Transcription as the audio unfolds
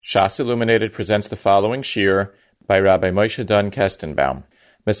Shas Illuminated presents the following shir by Rabbi Moshe Kestenbaum.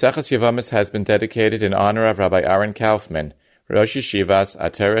 Maseches Yevamos has been dedicated in honor of Rabbi Aaron Kaufman, Rosh Yeshivas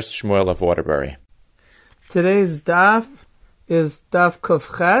Ateres Shmuel of Waterbury. Today's daf is daf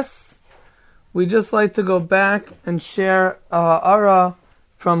Kuf Ches. We just like to go back and share a ha'ara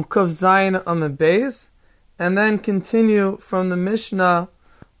from Kuf Zayin Amud Beis, and then continue from the Mishnah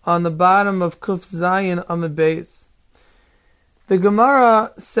on the bottom of Kuf Zayin Amud Beis. The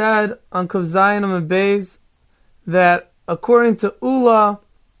Gemara said on Kuf Zayin Amud Beis that according to Ula,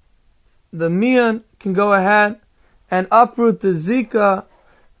 the Mian can go ahead and uproot the Zika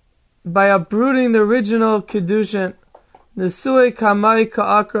by uprooting the original Kedushin, Nesui Kamai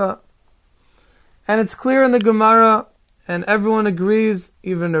Ka'akra. And it's clear in the Gemara, and everyone agrees,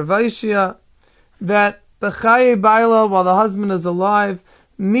 even Rav Aishia, that B'chaye Baila, while the husband is alive,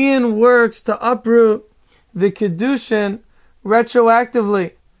 Mian works to uproot the Kedushin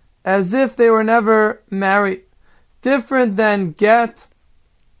retroactively, as if they were never married. Different than get,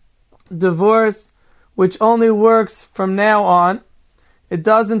 divorce, which only works from now on. It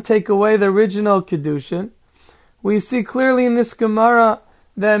doesn't take away the original Kedushin. We see clearly in this Gemara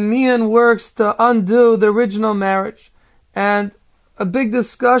that Mian works to undo the original marriage. And a big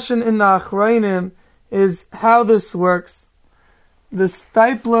discussion in the Achrayim is how this works. The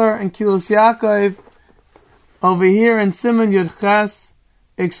Stipler and Kilos Yaakov over here in Siman Yud Ches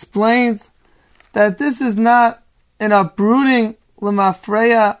explains that this is not an uprooting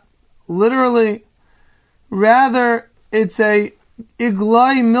l'mafreya, literally. Rather, it's a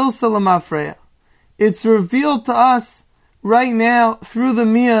iglai milsa l'mafreya. It's revealed to us right now through the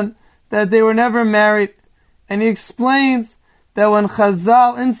Mian that they were never married. And he explains that when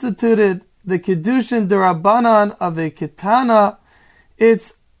Chazal instituted the Kedushin D'Rabbanan of a Ketana,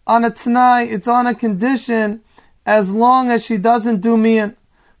 it's on a T'nai, it's on a condition, as long as she doesn't do Mian.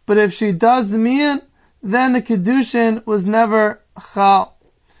 But if she does Mian, then the Kedushin was never Chal.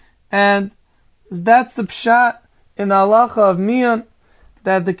 And that's the pshat in the halacha of Mian,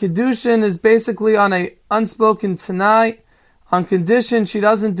 that the Kedushin is basically on a unspoken T'nai, on condition she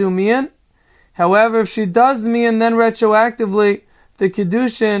doesn't do Mian. However, if she does Mian, then retroactively, the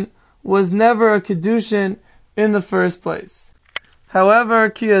Kedushin was never a Kedushin in the first place. However,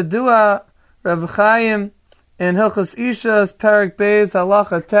 Ki Yadua, Reb Chaim, in Hilchos Ishas, Perek Beis,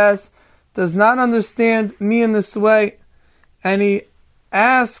 Halacha Tes, does not understand Mian this way. And he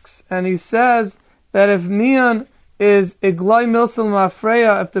asks, and he says, that if Mian is Iglai Milsal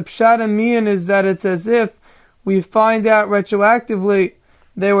Mafreya, if the Pshat in Mian is that it's as if we find out retroactively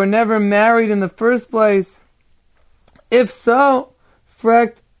they were never married in the first place. If so,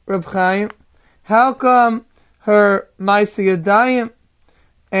 frekt Reb Chaim, how come her Ma'aseh Yadayim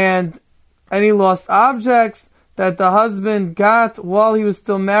and any lost objects that the husband got while he was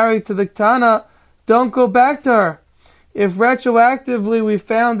still married to the Ketana don't go back to her? If retroactively we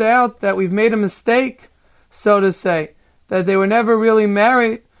found out that we've made a mistake, so to say, that they were never really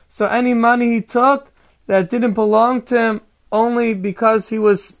married, so any money he took that didn't belong to him only because he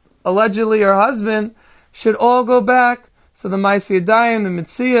was allegedly her husband should all go back. So the Ma'aseh Yadayim, the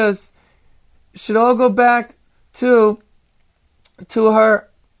Mitzias, should all go back to her.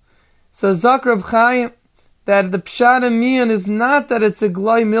 So Zakrab Chaim, that the Pshat in Mian is not that it's a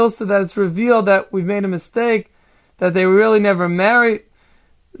Gloi Milsa, that it's revealed that we've made a mistake, that they were really never married.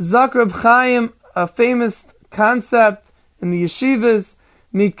 Zakrab Chaim, a famous concept in the yeshivas,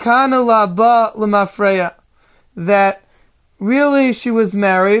 Mikana Laba L'Mafreya, that really she was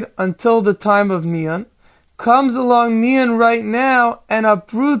married until the time of Mian, comes along Mian right now and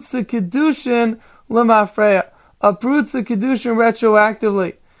uproots the Kedushin L'Mafreya, uproots the Kedushin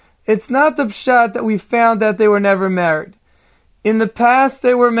retroactively. It's not the pshat that we found that they were never married. In the past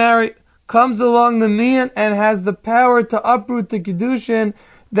they were married. Comes along the Mian and has the power to uproot the Kedushin,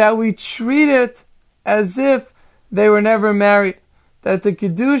 that we treat it as if they were never married. That the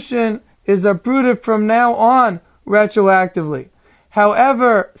Kedushin is uprooted from now on retroactively.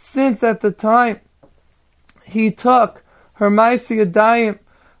 However, since at the time he took her Ma'aseh Yadayim,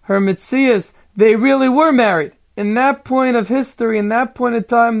 her Mitzias, they really were married. In that point of history, in that point of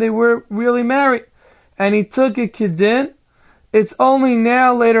time, they were really married. And he took a Kedin. It's only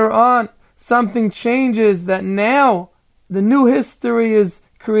now, later on, something changes, that now the new history is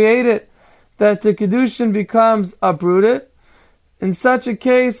created, that the Kedushin becomes uprooted. In such a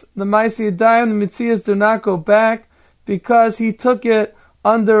case, the Ma'aseh Yadayim, the Mitzias, do not go back, because he took it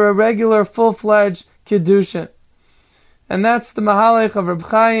under a regular, full-fledged Kedushin. And that's the Mahalech of Reb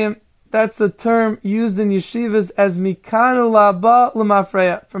Chaim. That's the term used in yeshivas as Mikanu Laba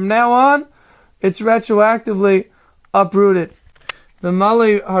L'Mafreya. From now on, it's retroactively uprooted. the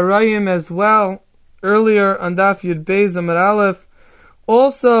Malay Harayim as well, earlier on Daf Yud Beis Amud Aleph,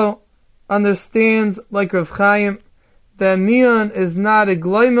 also understands, like Rav Chaim, that Mian is not a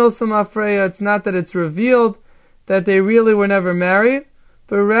Gloi Milsa Mafreya. It's not that it's revealed that they really were never married,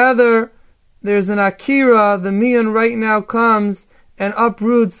 but rather there's an Akira. The Mian right now comes and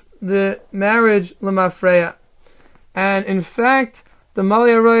uproots the marriage Lamafreya. And in fact, the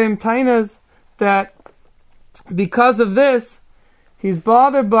Malay Harayim tainas that because of this, he's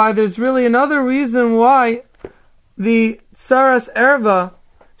bothered by, there's really another reason why the Tsaras Erva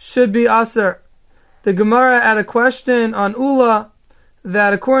should be Aser. The Gemara had a question on Ula,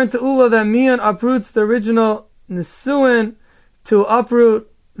 that according to Ula, that Mian uproots the original Nisuin to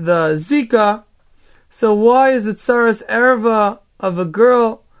uproot the Zika. So why is it Tsaras Erva of a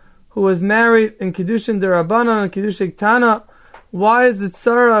girl who was married in Kiddushin Derabanan and Kiddushin Tana? Why is the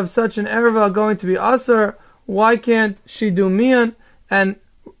Tzara of such an Erva going to be Aser? Why can't she do Mian? And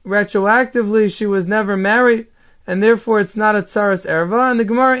retroactively, she was never married, and therefore it's not a Tsaras Erva. And the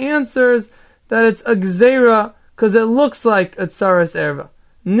Gemara answers that it's a Gzeira, because it looks like a Tsaras Erva.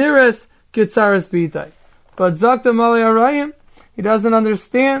 Niris Kitsaras Bitai. But Zakta Malay Harayim, he doesn't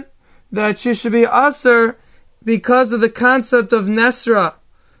understand that she should be Aser because of the concept of Nesra.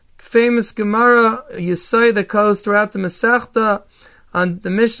 Famous Gemara, Yisai, that goes throughout the Masechta, on the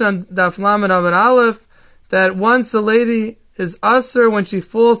Mishnah, Daf Lamed Amud Aleph, that once a lady is Aser when she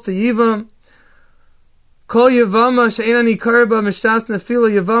falls to Yivam, Kol Yevamos she'eina nikarba mishas nefila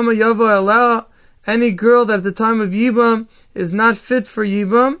Yevama yavo eleh, any girl that at the time of Yibam is not fit for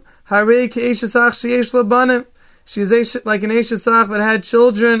Yibam, harei ke'eshesach sheyesh labanim, she's like an Eshesach that had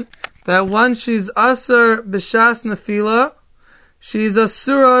children, that once she's Aser b'shas nefila, she's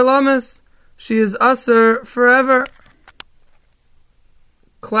Asura Ilamis, she is Aser forever,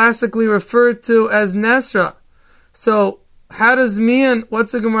 classically referred to as Nesra. So, how does Mian,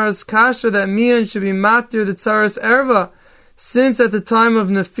 what's the Gemara's kasha that Mian should be matir the Tsaras Erva, since at the time of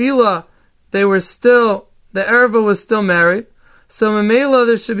Nefila, the Erva was still married, so Mamela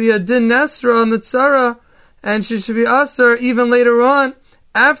there should be a Din Nesra on the Tzara, and she should be Aser even later on,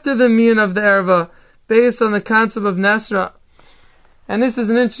 after the Mian of the Erva, based on the concept of Nesra. And this is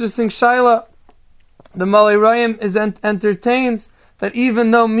an interesting shaila. The Malay Harayim entertains that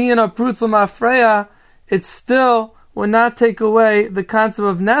even though Mian uproots Lamafreya, it still would not take away the concept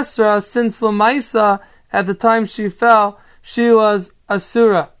of Nesra, since Lamaisa, at the time she fell, she was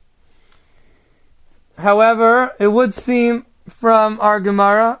Asura. However, it would seem from our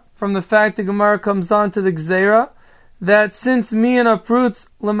Gemara, from the fact the Gemara comes on to the Gzeira, that since Mian uproots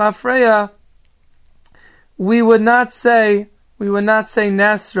Lamafreya, we would not say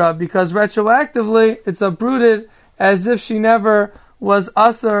Nesra, because retroactively it's uprooted as if she never was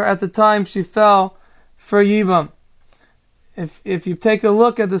Asar at the time she fell for Yibam. If you take a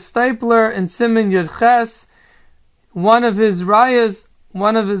look at the Stapler in Siman Yud Ches, one of his rayas,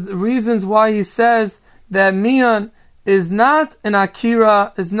 one of the reasons why he says that Mian is not an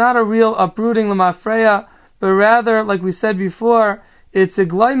Akira, is not a real uprooting Lamafreya, but rather, like we said before, it's a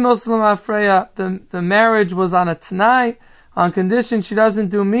Glai Milsa Lamafreya. The marriage was on a Tanai, on condition she doesn't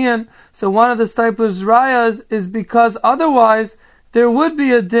do Mian. So one of the Stapler's rayas is because otherwise there would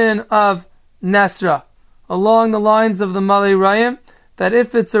be a din of Nesra, along the lines of the Malay Harayim, that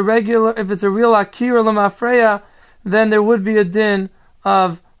if it's a real Akira Lamafreya, then there would be a din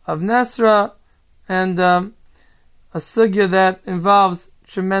of Nesra, and a sugya that involves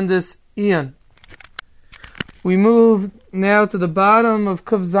tremendous Ian. We move now to the bottom of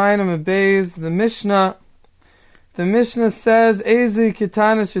Kuf Zayin Amud Beis, the Mishnah. The Mishnah says, Ezi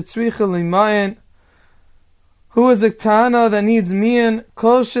Kitana Shetzricha Limayin, who is a Ketana that needs Mian,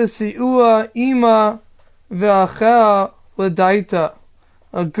 Kol Shesi'ua Ima Ve'achea L'daita,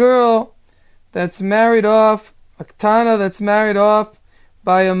 a girl that's married off, a Ketana that's married off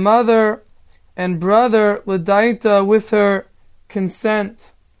by a mother and brother L'daita with her consent.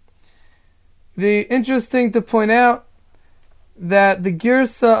 The interesting to point out that the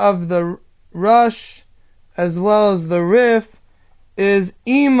girsa of the Rush as well as the Rif is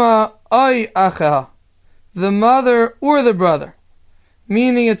Ima Ay Achea, the mother or the brother,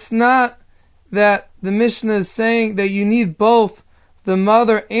 meaning it's not that the Mishnah is saying that you need both the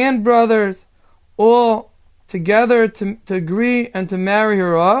mother and brothers all together to agree and to marry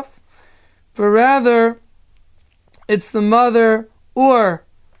her off, but rather it's the mother or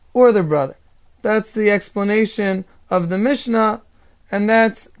the brother. That's the explanation of the Mishnah, and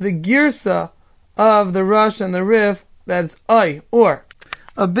that's the girsa of the Rush and the Rif, that's ay, or.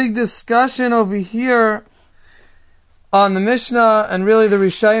 A big discussion over here on the Mishnah, and really the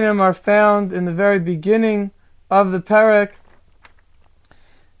Rishayim are found in the very beginning of the Perek,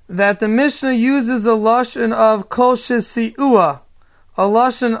 that the Mishnah uses a lashon of kol shesi'ua, a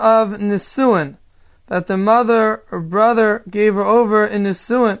lashon of nisuin, that the mother or brother gave her over in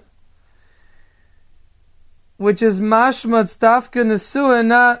nisuin, which is mashma tztafka nisuin,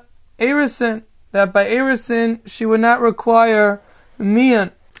 not erisin, that by erisin she would not require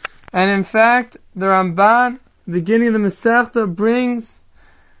mian. And in fact, the Ramban, beginning of the Masechta, brings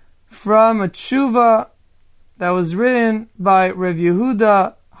from a tshuva that was written by Rav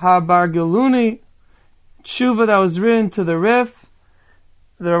Yehuda HaBar Giluni, tshuva that was written to the Rif.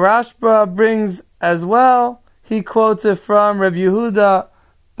 The Rashba brings as well, he quotes it from Rav Yehuda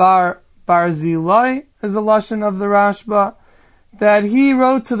Bar Zilai, as a lashon of the Rashba, that he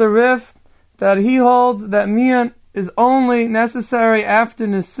wrote to the Rif that he holds that mian is only necessary after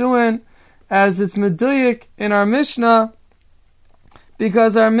nisuin, as it's meduyik in our Mishnah,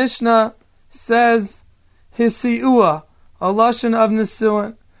 because our Mishnah says hisi'ua, a lashon of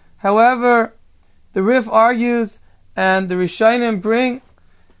nisuin. However, the Rif argues, and the Rishonim bring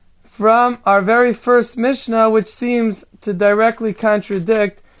from our very first Mishnah, which seems to directly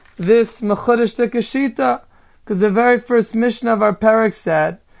contradict this mechudesh dekashita, because the very first Mishnah of our parak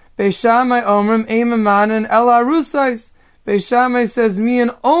said, Beis Shammai omrim eimanan el arusais. Beis Shammai says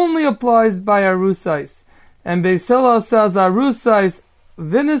mian only applies by arusais, and Beis Hillel says arusais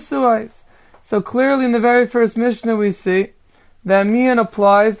vinisuais. So clearly in the very first Mishnah we see that mian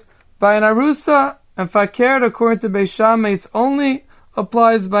applies by an arusa, and fakert, according to Beis Shammai, it only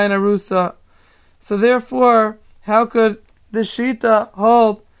applies by an arusa. So therefore, how could the shita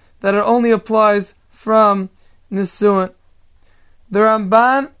hold that it only applies from nisuin? The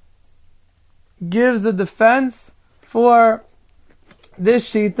Ramban gives a defense for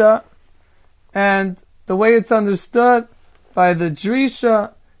this shita, and the way it's understood by the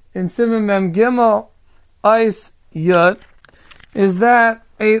Drisha in Siman Mem Gimel Eis Yud is that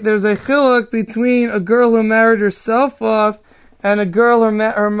there's a chiluk between a girl who married herself off and a girl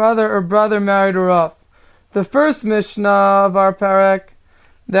her mother or brother married her off. The first Mishnah of our parak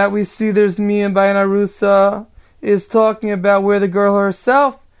that we see there's mian by an arusa is talking about where the girl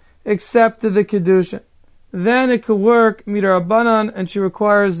herself accepted the kedushin. Then it could work midarabanan, and she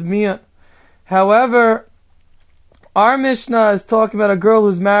requires mian. However, our Mishnah is talking about a girl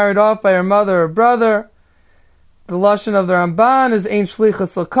who's married off by her mother or brother. The lashon of the Ramban is ein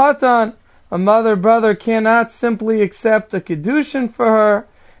shlichus l'katan. A mother or brother cannot simply accept a kedushin for her,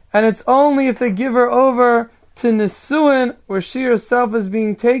 and it's only if they give her over to nisuin, where she herself is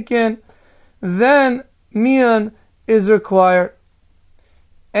being taken, then mian is required.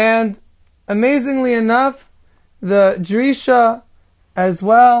 And amazingly enough, the Drisha, as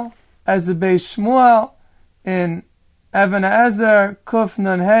well as the Beis Shmuel in Even Ezer Kuf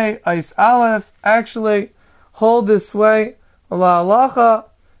Nun Hey Eis Aleph, actually hold this way, Allah halacha,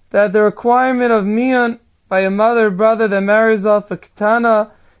 that the requirement of mian by a mother or brother that marries off a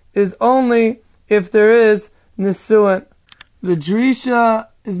ketana is only if there is nisuin. The Drisha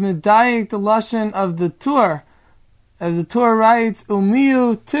is medayik the lashon of the Tur, as the Torah writes,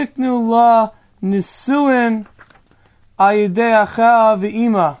 Umiyu tiknu la nisuin ayidei achah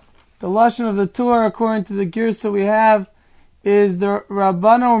v'ima. The lashon of the Torah, according to the girsa we have, is the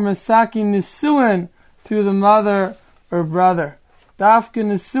Rabbana or Masaki nisuin through the mother or brother. Dafka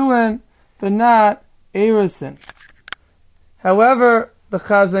nisuin, but not erisin. However, the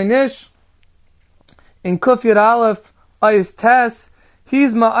Chazanish in Kuf Yud Aleph Ayis Tes,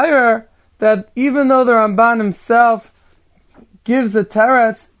 he's ma'ayer that even though the Ramban himself gives a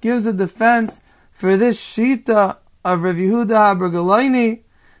teretz, gives a defense for this shita of Rav Yehuda HaBar Giluni,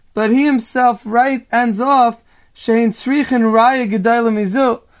 but he himself ends off shein tzrichin raya gedai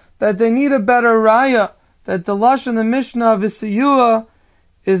lemizu, that they need a better raya, that the lashon the Mishnah of Isiyua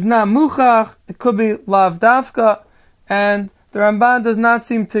is not muchach, it could be lav dafka, and the Ramban does not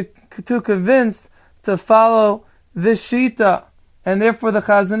seem too convinced to follow this shita, and therefore the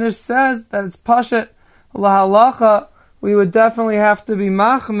Chazanish says that it's pashat lahalacha. We would definitely have to be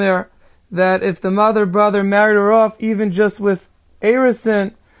machmir that if the mother brother married her off, even just with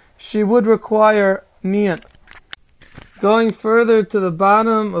erisin, she would require mian. Going further to the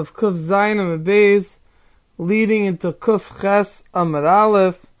bottom of Kuf Zayin Amud Beis, leading into Kuf Ches Amud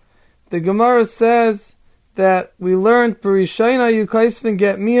Aleph, the Gemara says that we learned Berishayna Yukaisvin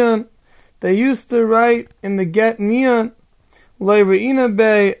Get Mian. They used to write in the Get Mian, Loi Re'ina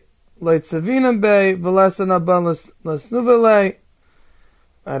Bey, Loi Tzavina Bey, V'lesana Ban Lesnuvelei.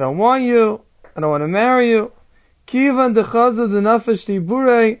 I don't want you, I don't want to marry you. Kivan Dechaza the Nafesh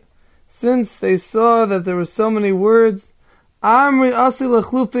Tiburei, since they saw that there were so many words, Amri Asi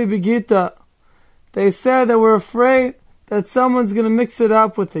Lechlufe Begita, they said that we're afraid that someone's going to mix it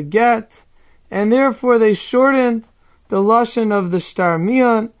up with the get, and therefore they shortened the lashon of the shtar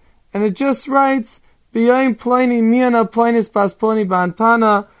mian, and it just writes b'yayim plini miana plinis bas plini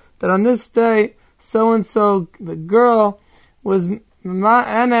ba'anpana, that on this day so and so the girl was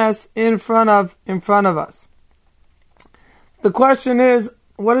ma'anes in front of us. The question is,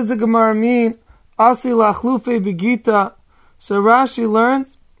 what does the Gemara mean? Asi lachlufe begita. So Rashi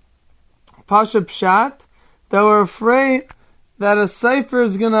learns Pasha Pshat that we're afraid that a cipher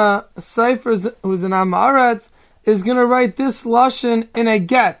who's an Amaretz is gonna write this lashon in a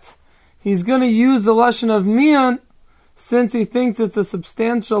get. He's gonna use the lashon of mian, since he thinks it's a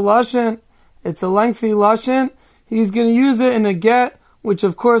substantial lashon, it's a lengthy lashon. He's gonna use it in a get, which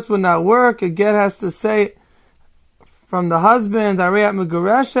of course would not work. A get has to say from the husband, Ariyat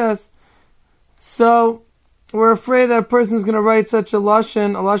Megureshes. So we're afraid that a person is going to write such a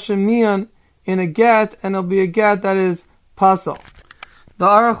lashon mian, in a get, and it'll be a get that is pasul. The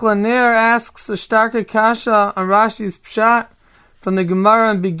Aruch LaNer asks a starke kasha on Rashi's pshat from the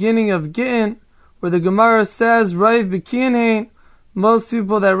Gemara in beginning of Gittin, where the Gemara says, Raiv Bekian Hain, most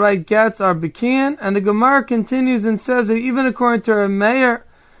people that write gets are Bekian, and the Gemara continues and says that even according to a mayor,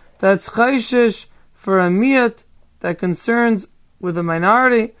 that's chayshish for a miyat, that concerns with a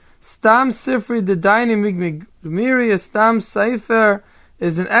minority. Stam Sifri Dedaini Migmiri, a Stam Sefer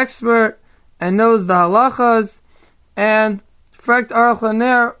is an expert and knows the halachas. And Frekt Aruch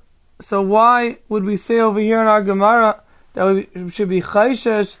LaNer, so why would we say over here in our Gemara that we should be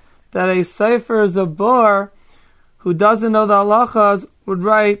chayshish that a Sefer is a bor who doesn't know the halachas would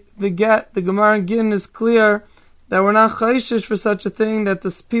write the get? The Gemara in Gittin is clear that we're not chayshish for such a thing, that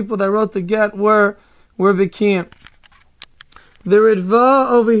the people that wrote the get were Bikiyim. The Ritva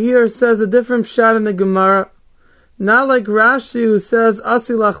over here says a different pshat in the Gemara. Not like Rashi, who says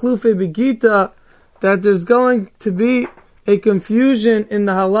Asi lachlufe begita, that there's going to be a confusion in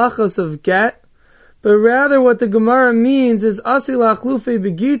the halachas of get, but rather what the Gemara means is Asi lachlufe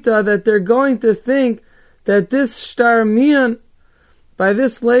begita, that they're going to think that this shtar mian by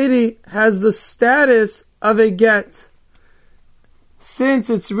this lady has the status of a get.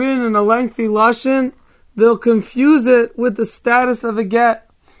 Since it's written in a lengthy lashon, they'll confuse it with the status of a get.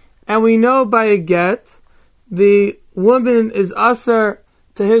 And we know by a get, the woman is usher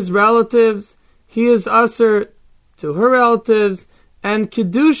to his relatives, he is usher to her relatives, and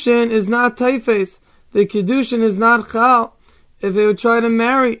Kiddushin is not taifes. The Kiddushin is not chal if they would try to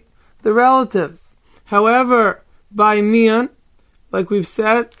marry the relatives. However, by mian, like we've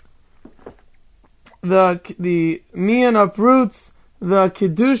said, the mian uproots the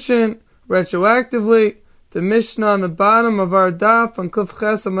Kiddushin retroactively. The Mishnah on the bottom of our daf on Kuf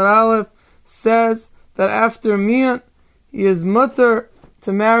Ches Amar Aleph says that after mian, he is mutter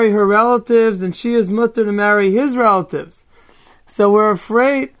to marry her relatives, and she is mutter to marry his relatives. So we're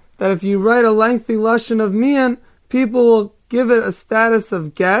afraid that if you write a lengthy lashon of mian, people will give it a status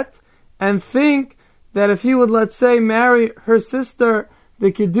of get, and think that if he would, let's say, marry her sister,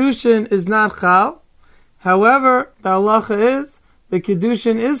 the Kiddushin is not chal. However, the halacha is, the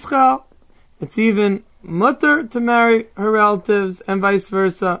Kiddushin is chal. It's even mutter to marry her relatives, and vice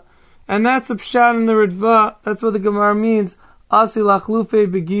versa. And that's a pshat in the Ritva. That's what the Gemara means, Asi lachlufe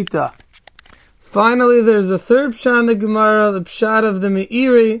begita. Finally, there's a third pshat in the Gemara, the pshat of the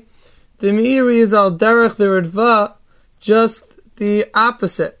Meiri. The Meiri is al derech the Ritva, just the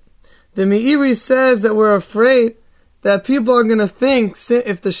opposite. The Meiri says that we're afraid that people are going to think,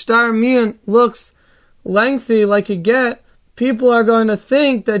 if the shtar mian looks lengthy like a get, people are going to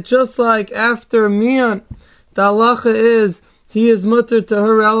think that just like after mian, the halacha is he is mutter to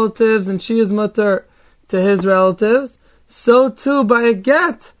her relatives and she is mutter to his relatives, so too by a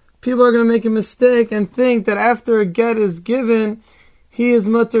get, people are going to make a mistake and think that after a get is given, he is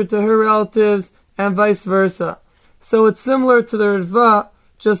mutter to her relatives and vice versa. So it's similar to the Ritva,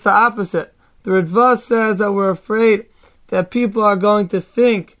 just the opposite. The Ritva says that we're afraid that people are going to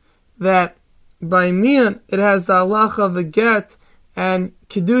think that by mian it has the halacha of a get, and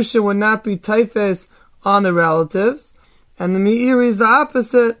Kiddushin would not be taifes on the relatives. And the Meiri is the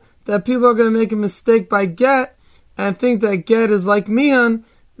opposite, that people are going to make a mistake by get and think that get is like mian,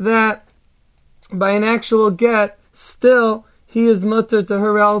 that by an actual get, still he is mutter to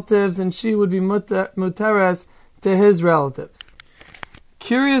her relatives and she would be muteres to his relatives.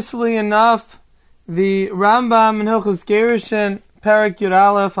 Curiously enough, the Rambam in Hilchos Gerushin, Perek Yud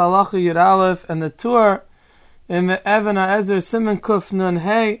Aleph, Halacha Yud Aleph, and the Tur in the Even HaEzer Siman Kuf Nun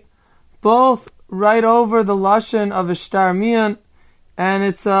Hey, both write over the lashon of a shtar mian, and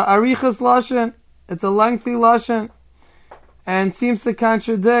it's a arichas lashon, it's a lengthy lashon, and seems to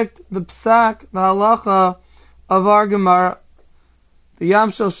contradict the psak, the halacha of our Gemara. The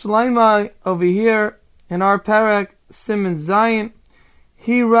Yamshel Shleimai over here in our Perek Siman Zayin,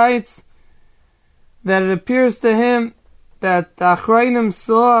 he writes that it appears to him that the Achrayim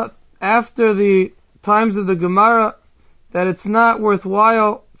saw after the times of the Gemara that it's not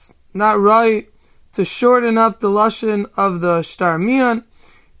worthwhile, it's not right to shorten up the lashon of the shtar mian,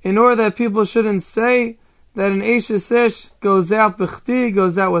 in order that people shouldn't say that an eishes ish goes out b'chti,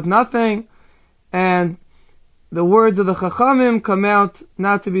 goes out with nothing, and the words of the Chachamim come out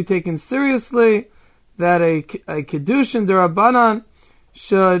not to be taken seriously, that a kedushin derabanan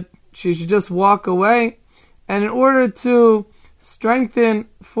she should just walk away. And in order to strengthen,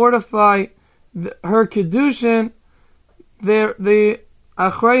 fortify her kedushin, the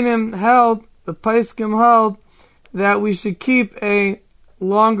Achrayim held, the Paiskim held, that we should keep a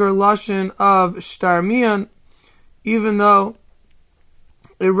longer lashon of shtar mian, even though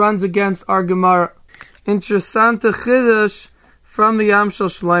it runs against our Gemara. Interessante chiddush from the Yamshel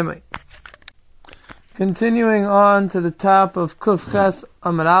Shleimai. Continuing on to the top of Kuf Ches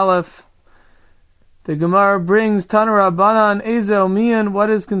Amud Aleph, the Gemara brings Tana Rabbanan Ezel Mian. What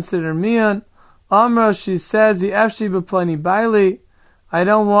is considered Mian? Amra, she says, Yefshi b'plani baili. I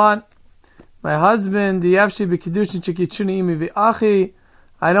don't want my husband. Yefshi b'kedushin shekichuni imi v'achi.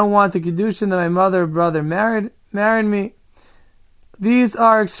 I don't want the kedushin that my mother or brother married me. These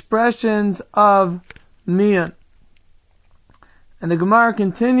are expressions of Mian. And the Gemara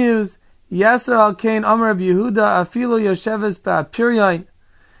continues, Yeser al kain Amar Rabbi Yehuda afilu yosheves ba'apiryain.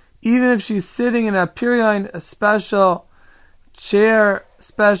 Even if she's sitting in a piryain, a special chair,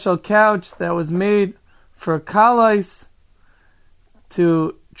 special couch that was made for kalais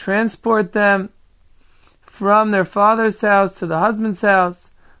to transport them from their father's house to the husband's house.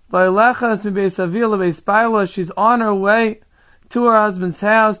 She's on her way to her husband's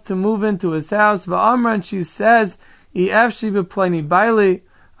house to move into his house. And she says, I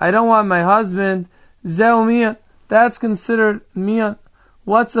don't want my husband. That's considered mian.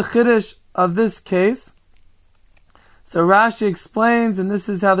 What's the chiddush of this case? So Rashi explains, and this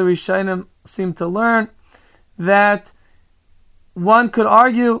is how the Rishonim seem to learn, that one could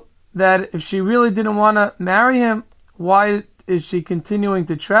argue that if she really didn't want to marry him, why is she continuing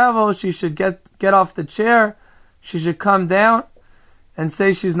to travel? She should get off the chair. She should come down and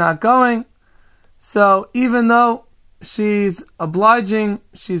say she's not going. So even though she's obliging,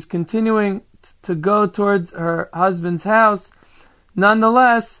 she's continuing to go towards her husband's house,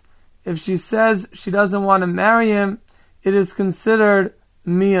 nonetheless, if she says she doesn't want to marry him, it is considered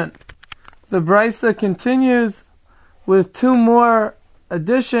mian. The Brisa continues with two more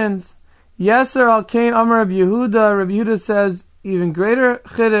additions. Yeser al kain Amar Rabbi Yehuda. Rabbi Yehuda says even greater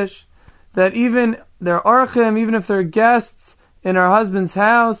chiddush, that even their orchim, even if they're guests in her husband's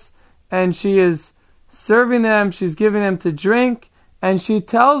house, and she is serving them, she's giving them to drink, and she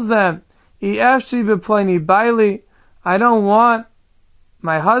tells them, Yefshi b'plani baili, I don't want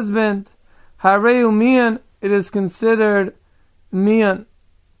my husband. Hareu mian, it is considered mian.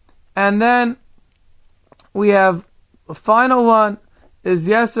 And then we have a final one, is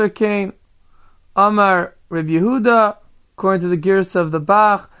Yeser kain Amar Rabbi Yehuda, according to the Girsa of the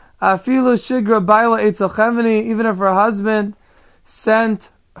Bach, Afilu shigra baila etzel, even if her husband sent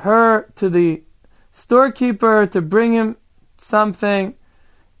her to the storekeeper to bring him something,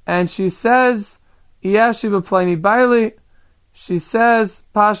 and she says, Yashi b'plani baili, she says,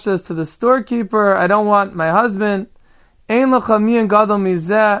 Pashtas to the storekeeper, I don't want my husband. Ein lecha mian gadol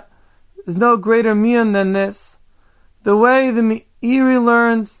mizeh, there's no greater mian than this. The way the Meiri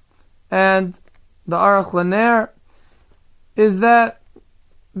learns, and the Aruch Laner, is that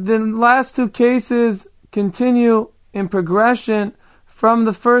the last two cases continue in progression from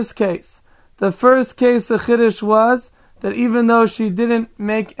the first case. The first case, the chiddush was that even though she didn't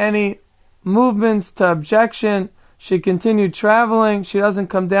make any movements to objection, she continued traveling. She doesn't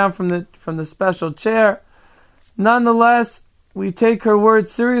come down from the special chair. Nonetheless, we take her word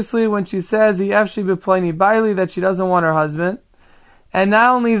seriously when she says Yefshi b'plani baili, that she doesn't want her husband. And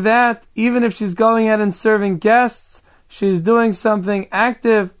not only that, even if she's going out and serving guests, she's doing something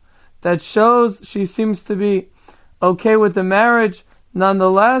active that shows she seems to be okay with the marriage.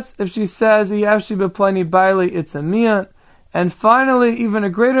 Nonetheless, if she says Yefshi b'plani baili, it's a mian. And finally, even a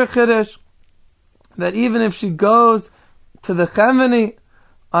greater chiddush, that even if she goes to the chemeni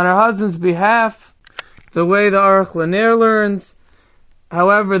on her husband's behalf, the way the Aruch Laner learns,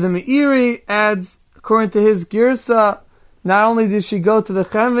 however, the Meiri adds, according to his girsa, not only did she go to the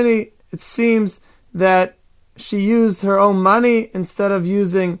chemeni, it seems that she used her own money instead of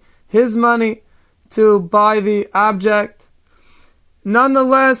using his money to buy the object.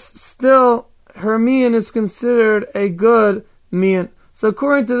 Nonetheless, still, her mian is considered a good mian. So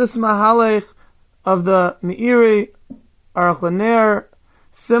according to this mahalech of the Meiri, Aruch LaNer,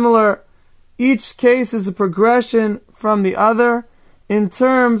 similar, each case is a progression from the other in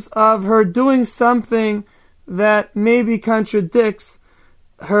terms of her doing something that maybe contradicts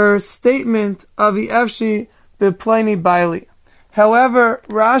her statement of Yevshi b'Pliny Baili. However,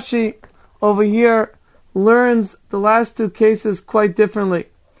 Rashi over here learns the last two cases quite differently.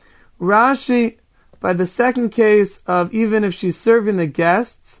 Rashi, by the second case of even if she's serving the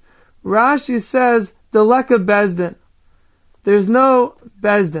guests, Rashi says, Deleka Bezdin. There's no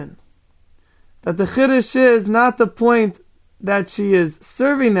Bezdin. That the Chiddush is not the point that she is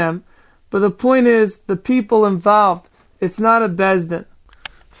serving them, but the point is the people involved. It's not a Bezdin.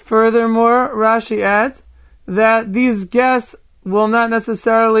 Furthermore, Rashi adds that these guests will not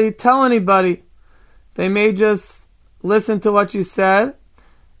necessarily tell anybody. They may just listen to what you said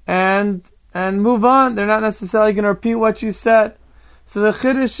and move on. They're not necessarily going to repeat what you said. So the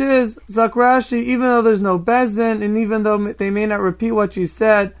Chiddush is, Zak Rashi, even though there's no Bezdin, and even though they may not repeat what you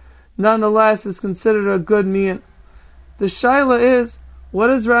said, nonetheless it's considered a good mian. The Shaila is, what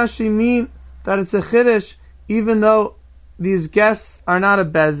does Rashi mean that it's a Chiddush, even though these guests are not a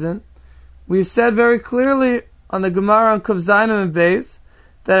Bezdin? We said very clearly on the Gemara on Kuf Zayin and Beis,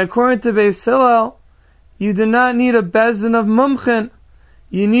 that according to Beis Hillel, you do not need a Bezdin of Mumchin.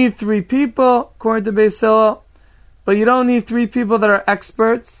 You need 3 people, according to Beis Hillel, but you don't need 3 people that are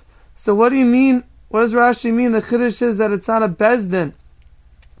experts. So what do you mean? What does Rashi mean? The Chiddush is that it's not a Bezdin.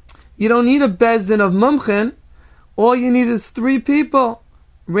 You don't need a Bezdin of Mumchin. All you need is 3 people,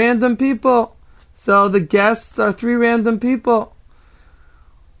 random people. So the guests are 3 random people.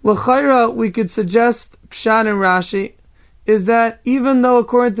 L'chayra, we could suggest Pshat and Rashi, is that even though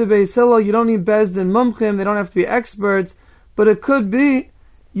according to Beis Hillel you don't need Bezdin Mumchim, they don't have to be experts, but it could be,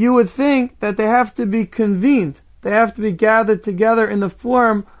 you would think that they have to be convened. They have to be gathered together in the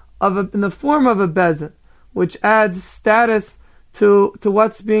form of a Bezdin, which adds status to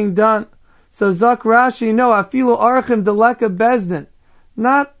what's being done. So Zak Rashi, no, afilu archim deleka Bezdin.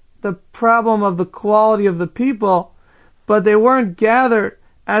 Not the problem of the quality of the people, but they weren't gathered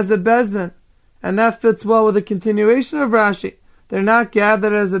as a Bezdin. And that fits well with the continuation of Rashi. They're not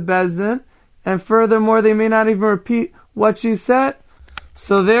gathered as a Bezdin, and furthermore, they may not even repeat what she said.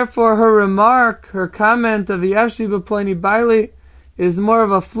 So therefore, her remark, her comment of the Yevshi b'Pliny Baili is more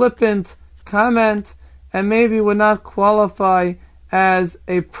of a flippant comment, and maybe would not qualify as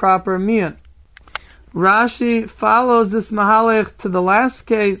a proper mian. Rashi follows this mahalech to the last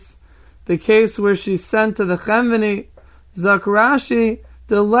case, the case where she's sent to the Chemveni. Zak Rashi,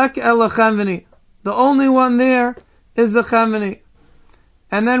 Delek el Chemveni. The only one there is the Chemveni.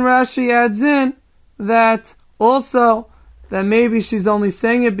 And then Rashi adds in that also, that maybe she's only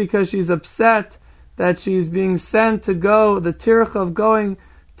saying it because she's upset that she's being sent to go, the tircha of going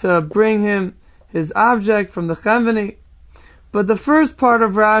to bring him his object from the Chemveni. But the first part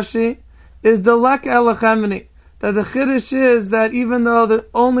of Rashi is the Lek el Chemveni, that the Chiddush is that even though the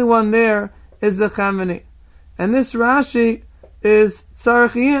only one there is the Chemveni. And this Rashi is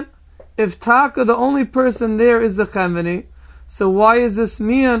Tzarachiyin. If Taka, the only person there is the Chemveni, so why is this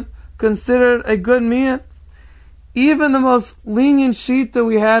mian considered a good mian? Even the most lenient shita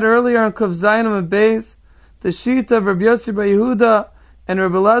we had earlier on Kuf Zayin and Beis, the shita of Rabbi Yossi bar Yehuda and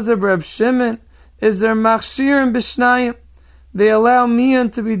Rabbi Elazar bar Reb Shimon, is their machshir and bishnayim. They allow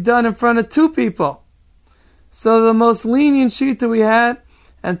mian to be done in front of 2 people. So the most lenient shita we had,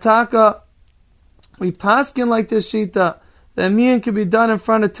 and Taka, we paskin like this shita, that mian can be done in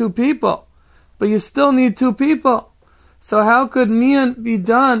front of 2 people. But you still need 2 people. So how could mian be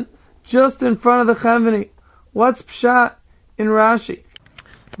done just in front of the Chemveni? What's pshat in Rashi?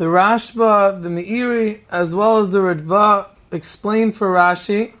 The Rashba, the Meiri, as well as the Radva explained for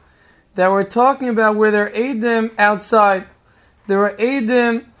Rashi that we're talking about where there are Eidim outside. There were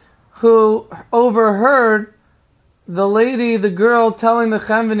Eidim who overheard the lady, the girl, telling the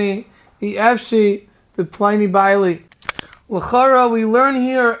Chemveni, Yevshi b'Pliny Baili. L'chara, we learn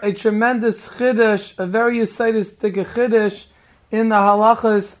here a tremendous chiddush, a very yesaitistic chiddush in the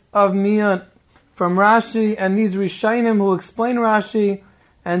halachas of mian from Rashi and these Rishayim who explain Rashi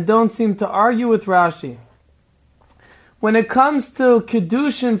and don't seem to argue with Rashi. When it comes to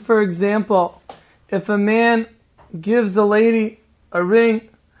Kiddushin, for example, if a man gives a lady a ring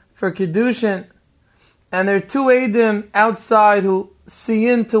for Kiddushin and there are 2 Eidim outside who see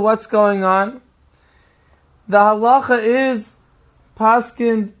into what's going on, the halacha is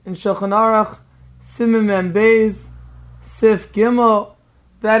paskind in Shulchan Aruch, Siman Mem Beis, Sif Gimel,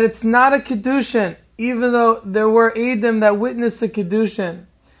 that it's not a Kiddushin, even though there were Eidim that witnessed a Kiddushin.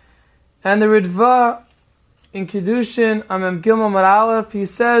 And the Ritva in Kiddushin, Amem Gimel Amud Aleph, he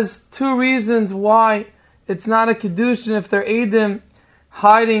says 2 reasons why it's not a Kiddushin if they're Eidim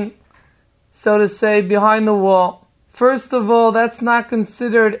hiding, so to say, behind the wall. First of all, that's not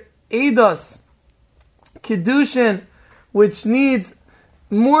considered Eidos. Kiddushin, which needs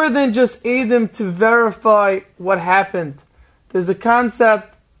more than just Eidim to verify what happened. There's a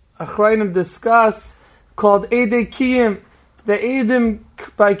concept Achrayim discuss called Eidei Kiyim. The Eidim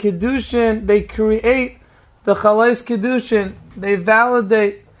by Kiddushin, they create the Chalais Kiddushin. They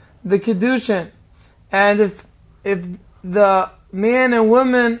validate the Kiddushin. And if the man and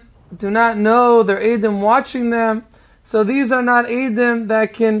woman do not know their Eidim watching them, so these are not Eidim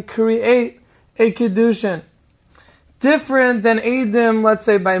that can create a Kiddushin. Different than Eidim, let's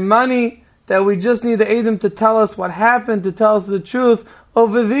say by money, that we just need the Eidim to tell us what happened, to tell us the truth.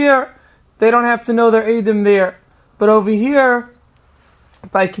 Over there, they don't have to know their Eidim there. But over here,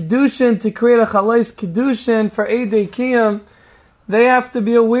 by Kiddushin, to create a Chalais Kiddushin for Eidei Kiyam, they have to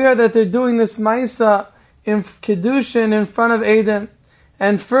be aware that they're doing this Maisa in Kiddushin in front of Eidim.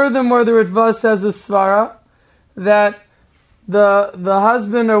 And furthermore, the Ritva says a Svara, that the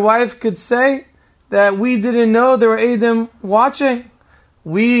husband or wife could say that we didn't know there were Eidim watching.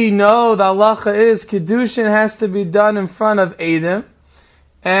 We know the halacha is Kiddushin has to be done in front of Eidim.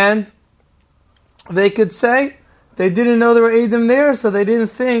 And they could say they didn't know there were Eidim there, so they didn't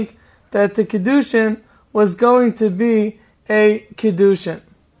think that the Kiddushin was going to be a Kiddushin.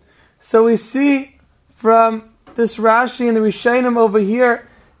 So we see from this Rashi and the Rishonim over here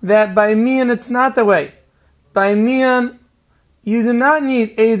that by Mian it's not the way. By Mian, you do not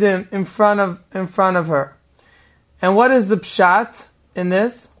need Eidim in front of her. And what is the pshat in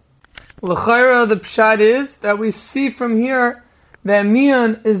this? L'chayra, the pshat is that we see from here that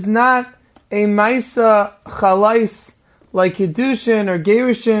Mian is not a Maisa Chalais like Kiddushin or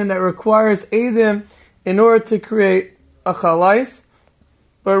Gerushin that requires Eidim in order to create a Chalais,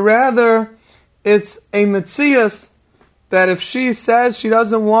 but rather it's a Metzias that if she says she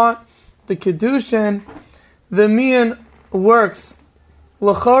doesn't want the Kiddushin, the Mian works.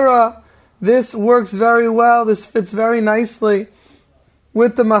 L'chora, this works very well, this fits very nicely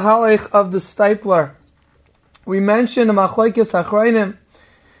with the Mahalech of the Stipler. We mentioned a Machlokes Achrayim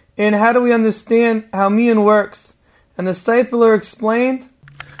in how do we understand how Mian works. And the Stipler explained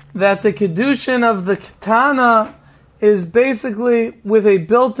that the Kiddushin of the Ketana is basically with a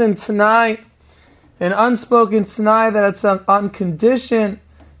built-in Tanai, an unspoken Tanai that it's on condition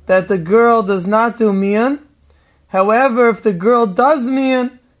that the girl does not do Mian. However, if the girl does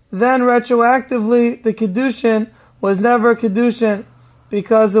Mian, then retroactively the Kiddushin was never a Kiddushin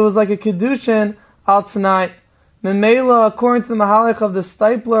because it was like a Kiddushin al Tanai. Memela, according to the Mahalech of the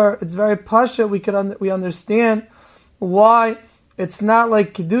Stipler, it's very pasha. We understand why it's not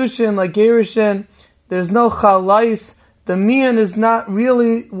like Kiddushin, like Gerushin. There's no Chalais. The Mian is not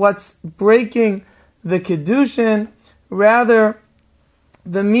really what's breaking the Kiddushin. Rather,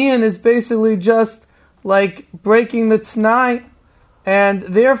 the Mian is basically just like breaking the T'nai, and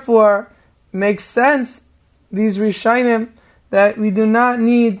therefore makes sense, these Rishonim, that we do not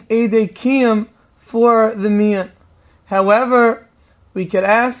need Eidei Kiyam for the Mian. However, we could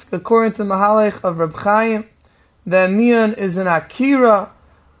ask, according to the Mahalech of Reb Chaim, that Mian is an Akira,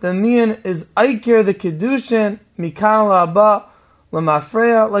 the Mian is Aikir, the Kiddushin, Mikan La'aba,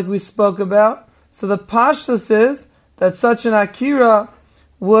 Lamafreya, like we spoke about. So the Pashtus is that such an Akira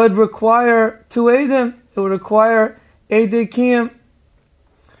would require 2 Eidim. It would require Eidei Kiyam.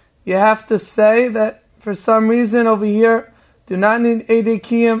 You have to say that for some reason over here, do not need Eidei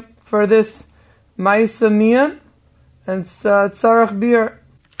Kiyam for this Maisa Mian, and Tzarech Bir.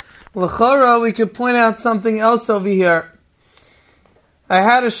 L'chora, we could point out something else over here. I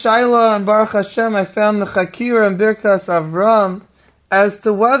had a Shaila, and Baruch Hashem, I found the Chakira and Birkas Avram, as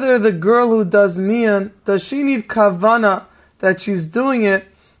to whether the girl who does Mian, does she need Kavana, that she's doing it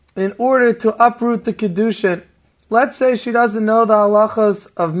in order to uproot the Kiddushin. Let's say she doesn't know the halachas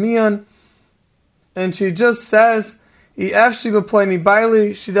of Mian, and she just says, she has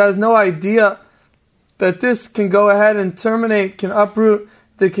no idea that this can go ahead and terminate, can uproot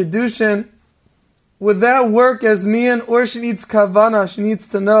the Kiddushin. Would that work as Mian, or she needs Kavana, she needs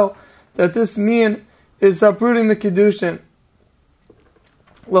to know that this Mian is uprooting the Kiddushin?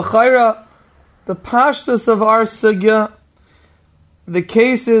 L'chayra, the pashtus of our sugya, the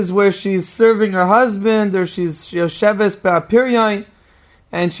cases where she's serving her husband, or she's Yosheves Ba'apiryain,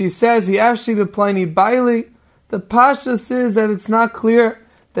 and she says, Yafshi b'plaini baili, the pashtus is that it's not clear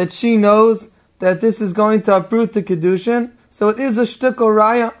that she knows that this is going to uproot the Kiddushin. So it is a shtuk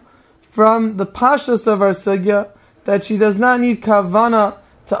oraya from the pashtus of our sugya that she does not need kavana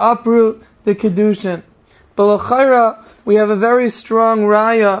to uproot the Kedushin. But l'chayra, we have a very strong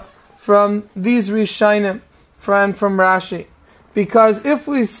raya from these Rishonim, from Rashi. Because if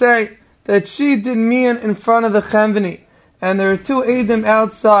we say that she did mian in front of the Chemveni, and there are two Eidim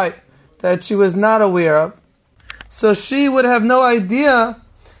outside that she was not aware of, so she would have no idea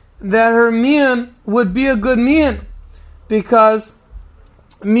that her mian would be a good mian, because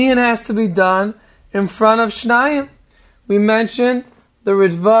mian has to be done in front of Shnayim. We mentioned the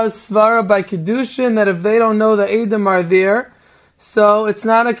Ritva's Svara by Kedushin, that if they don't know the Eidim are there, so it's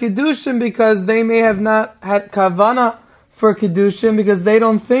not a Kedushin because they may have not had Kavana for Kedushin, because they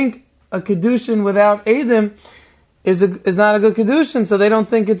don't think a Kedushin without Eidim is not a good Kedushin, so they don't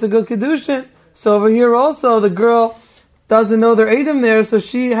think it's a good Kedushin. So over here also, the girl doesn't know their Eidim there, so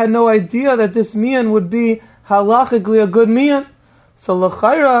she had no idea that this mian would be halachically a good mian. So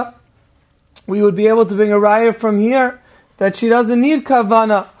l'chayra, we would be able to bring a raya from here that she doesn't need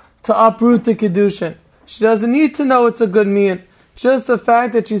kavana to uproot the kedushin. She doesn't need to know it's a good mian. Just the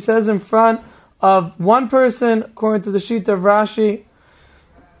fact that she says in front of one person, according to the sheet of Rashi,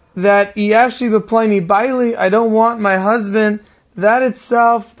 that Yevshi b'ploini baili, I don't want my husband, that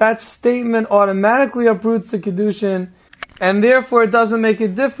itself, that statement automatically uproots the kedushin, and therefore it doesn't make a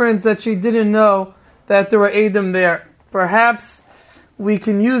difference that she didn't know that there were Eidim there. Perhaps we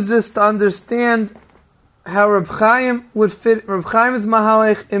can use this to understand how Reb Chaim would fit, Reb Chaim's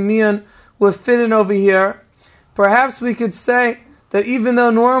Mahalech Emian would fit in over here. Perhaps we could say that even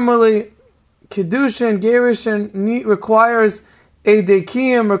though normally Kedushin, Gerushin requires a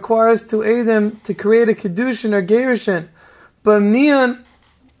Dekiyim, requires two Eidim to create a Kedushin or Gerushin, but Mian,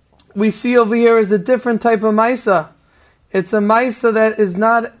 we see over here, is a different type of Maisa. It's a Maisa that is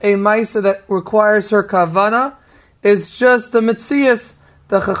not a Maisa that requires her Kavana. It's just the Metzias.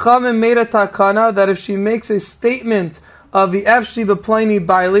 The Chachamim made a takana that if she makes a statement of the Efshi b'ploini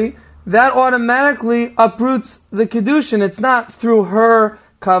baili, that automatically uproots the Kedushin. It's not through her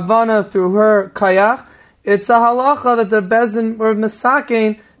Kavana, through her Kayach. It's a halacha that the Bezin or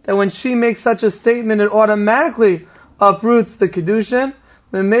Mesakein, that when she makes such a statement, it automatically uproots the Kedushin.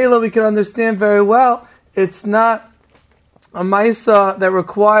 The Mela we can understand very well. It's not a Maisa that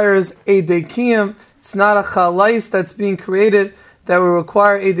requires a Dekiyim. It's not a Chalais that's being created that will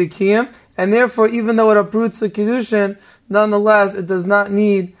require a Dekiyim. And therefore, even though it uproots the Kedushin, nonetheless, it does not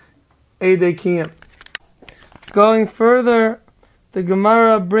need a Dekiyim. Going further, the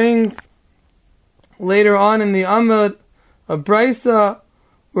Gemara brings later on in the Amud a Brisa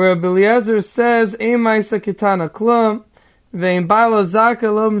where Eliezer says, Ein Maisa Kitana Klum, Vein Baila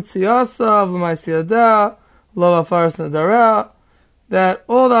Zaka Lo Mitziyasa, V'Maisi Yada, Lo Afaras Nadara, that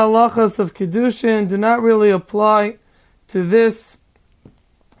all the halachas of Kedushin do not really apply to this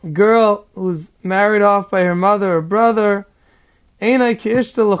girl who's married off by her mother or brother. Einai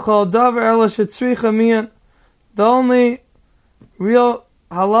Ki'ishta L'chol Davar Ela Shetzricha Mian. The only real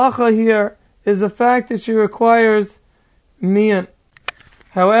halacha here is the fact that she requires mian.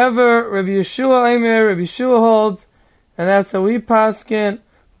 However, Rabbi Yeshua holds, and that's how we paskin,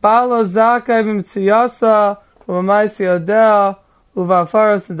 Bala Zakai b'Mitziyasa u'Maisi Yadeh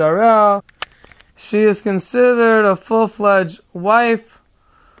u'Vafaras Dareh. She is considered a full-fledged wife.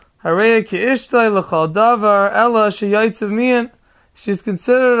 Hareya Ki'ishtai L'chal Davar Ela Sheyaitzav Mian. She's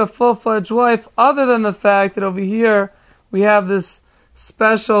considered a full-fledged wife, other than the fact that over here we have this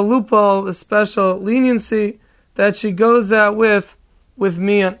special loophole, a special leniency that she goes out with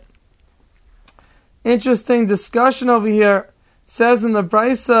mian. Interesting discussion over here. It says in the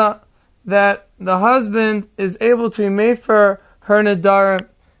Brisa that the husband is able to mefer her nedarim,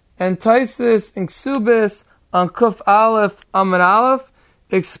 and Taisis in Ksubis on Kuf Aleph Amar Aleph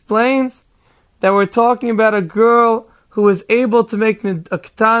explains that we're talking about a girl who is able to make a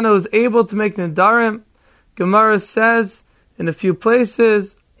ketana, who is able to make nedarim. Gemara says in a few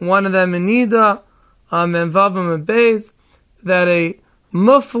places, one of them in Nida, and Vavam and Beis, that a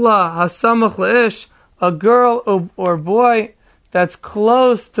mufla hasamach leish, a girl or boy that's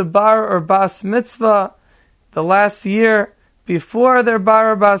close to bar or bas mitzvah, the last year before their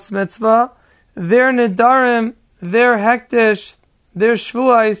bar or bas mitzvah, their nedarim, their hektish, their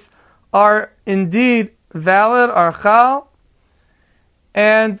shvuais are indeed valid, are chal,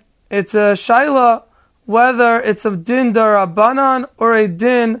 and it's a shaila whether it's a din darabanan or a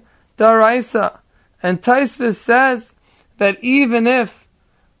din daraisa. And Taisvis says that even if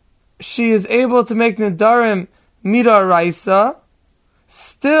she is able to make nedarim midaraisa,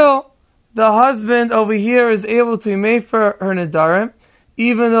 still the husband over here is able to make for her nedarim,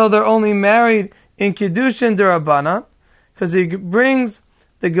 even though they're only married in Kiddushin darabanan, because he brings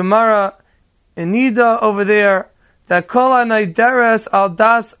the Gemara in Nida over there, that kol ha-naideres al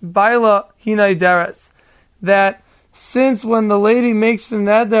das baila hi naideres, that since when the lady makes the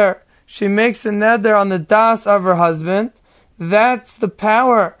neder, she makes a neder on the das of her husband, that's the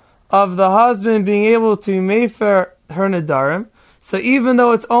power of the husband being able to mefer her nedarim. So even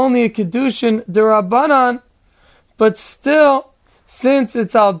though it's only a kedushin derabanan, but still, since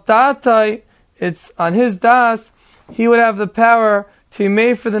it's al datai, it's on his das, he would have the power to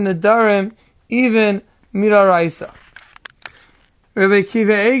mefer the nedarim, even miraraisa. Rabbi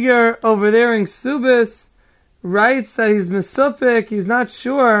Kiva Eger over there in Ksubis writes that he's mesupik, he's not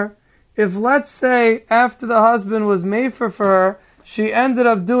sure if, let's say, after the husband was mefer for her, she ended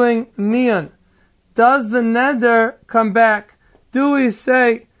up doing miyan. Does the neder come back? Do we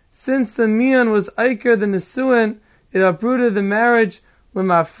say, since the miyan was aiker the nesuin, it uprooted the marriage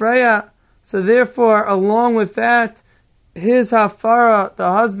l'mafreya, so therefore, along with that, his hafara,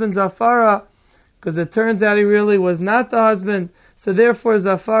 the husband's hafara, because it turns out he really was not the husband, so therefore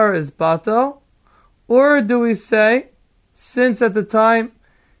zafara is batal? Or do we say, since at the time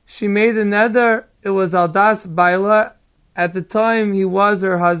she made the neder, it was aldas baila, at the time he was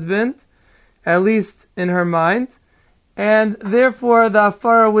her husband, at least in her mind, and therefore the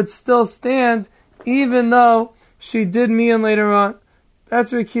hafara would still stand, even though she did miyan later on.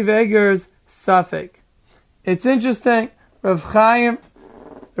 That's Rabbi Kiva Eger's safek. It's interesting, Rav Chaim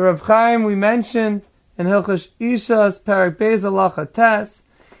we mentioned in Hilchos Ishas Parak Beis Halacha Tes,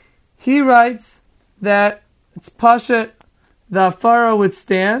 he writes that it's pashat, the hafara would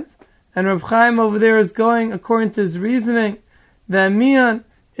stand, and Rav Chaim over there is going according to his reasoning that miyan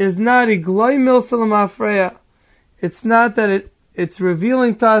is not a gloi milsa l'mafreya. It's not that it's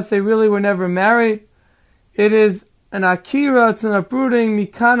revealing to us they really were never married. It is an akira, it's an uprooting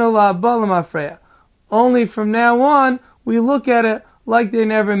mikano la'aba l'mafreya. Only from now on we look at it like they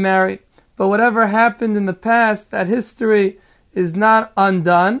never married. But whatever happened in the past, that history is not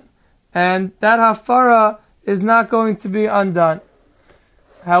undone, and that hafara is not going to be undone.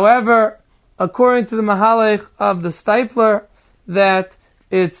 However, according to the Mahalech of the Stipler, that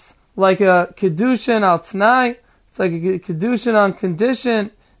it's like a kedushin al t'nai, it's like a kedushin on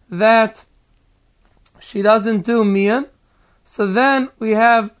condition that she doesn't do miyan. So then we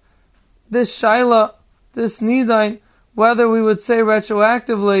have this shaila, this nidain, whether we would say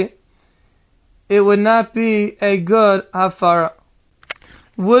retroactively, it would not be a good hafara.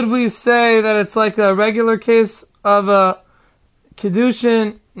 Would we say that it's like a regular case of a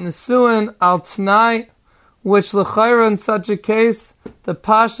kedushin nesuin al t'nai, which l'chayra in such a case, the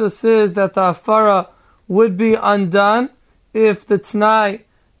pashtus is that the hafara would be undone if the t'nai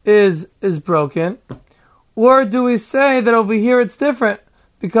is broken? Or do we say that over here it's different?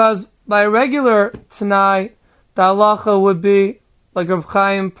 Because by regular t'nai, the halacha would be, like Rav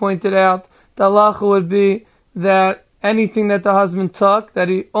Chaim pointed out, the halacha would be that anything that the husband took, that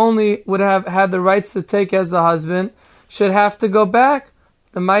he only would have had the rights to take as a husband, should have to go back.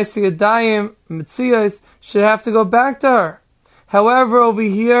 The Maisi Yadayim, Metzias, should have to go back to her. However, over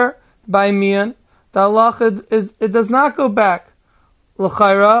here, by miyan, the halacha it does not go back.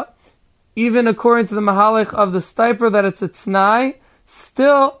 L'chayra, even according to the Mahalech of the Stiper, that it's a t'nai,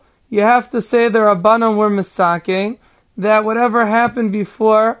 still, you have to say the Rabbanan were misaking, that whatever happened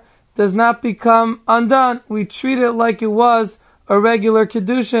before does not become undone. We treat it like it was a regular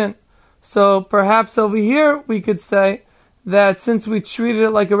kedushin. So perhaps over here we could say that since we treated it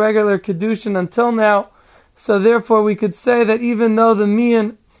like a regular kedushin until now, so therefore we could say that even though the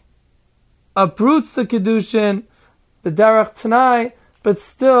miyan uproots the kedushin, the derech t'nai, but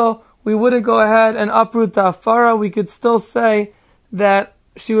still we wouldn't go ahead and uproot the hafara. We could still say that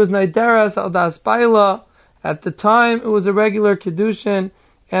she was naideres al das baila. At the time it was a regular kedushin,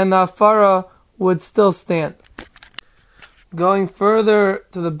 and the hafara would still stand. Going further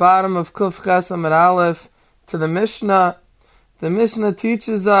to the bottom of Kuf Ches Amud Aleph, to the Mishnah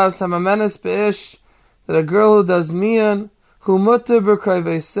teaches us Hamamenes Be'ish, that a girl who does miyan, who mutter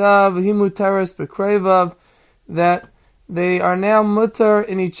b'krayvesav, he muteres b'krayvav, that they are now mutter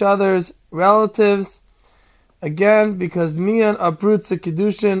in each other's relatives. Again, because miyan uproots a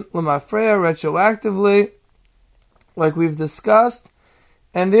kedushin l'mafreya retroactively, like we've discussed,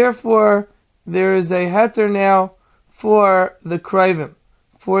 and therefore there is a heter now for the krayvim,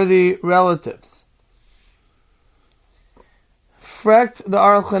 for the relatives. Frekt the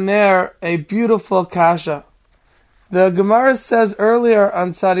Aruch HaNer a beautiful kasha. The Gemara says earlier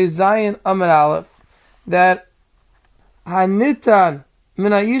on Tzadi Zayin Amud Aleph that hanitan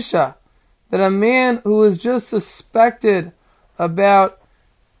min ha'isha, that a man who is just suspected about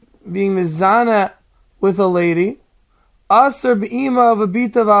being mizana with a lady, aser b'ima of a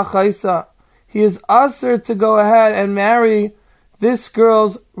bita v'achaisa, he is usher to go ahead and marry this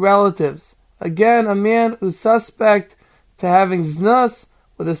girl's relatives. Again, a man who's suspect to having znus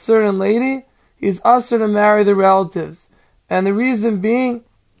with a certain lady, he's usher to marry the relatives. And the reason being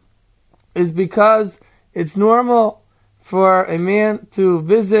is because it's normal for a man to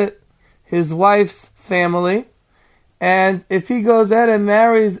visit his wife's family, and if he goes ahead and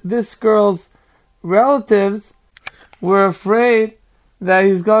marries this girl's relatives, we're afraid that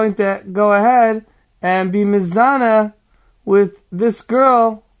he's going to go ahead and be mizana with this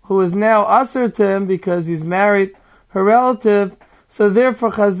girl who is now asur to him because he's married her relative. So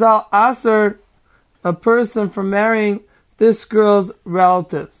therefore Chazal asur a person from marrying this girl's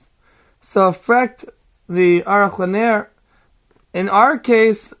relatives. So frekt the Aruch LaNer, in our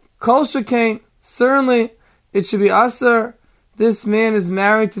case, kol shekain, certainly it should be asur. This man is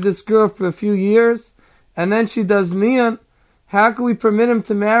married to this girl for a few years, and then she does miyan. How can we permit him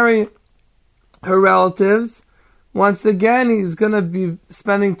to marry her relatives? Once again, he's going to be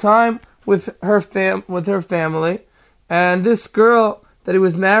spending time with her family, and this girl that he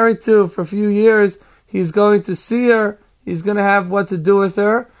was married to for a few years, he's going to see her, he's going to have what to do with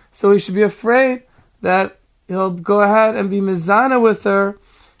her, so he should be afraid that he'll go ahead and be mizana with her,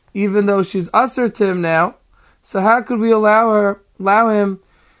 even though she's asur to him now. So how could we allow him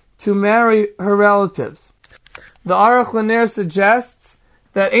to marry her relatives? The Aruch LaNer suggests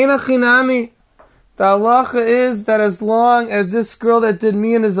that Eina Chinami, the halacha is that as long as this girl that did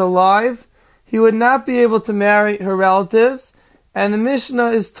miyan is alive, he would not be able to marry her relatives. And the Mishnah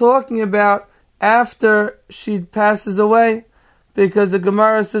is talking about after she passes away, because the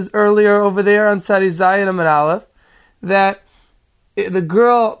Gemara says earlier over there on Sadi Zayin Amud Aleph that the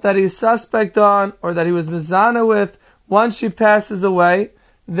girl that he's suspect on, or that he was mizana with, once she passes away,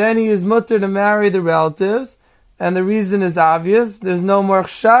 then he is mutter to marry the relatives. And the reason is obvious. There's no more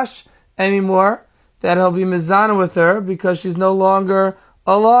chash anymore that he'll be mizana with her because she's no longer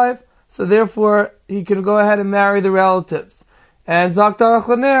alive. So therefore, he can go ahead and marry the relatives. And Zakt Aruch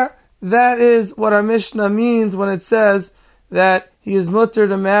LaNer, that is what our Mishnah means when it says that he is mutter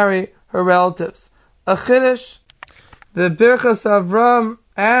to marry her relatives. A chiddush, the Birchas Avram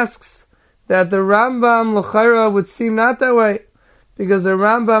asks that the Rambam l'chayra would seem not that way, because the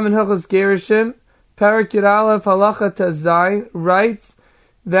Rambam in Hilchos Gerushin, Parak Yud Aleph Halacha Tazayin, writes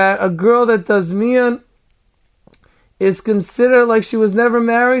that a girl that does miyan is considered like she was never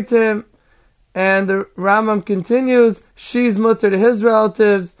married to him. And the Rambam continues, she's mutter to his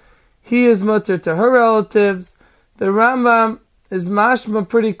relatives, he is mutter to her relatives. The Rambam is mashma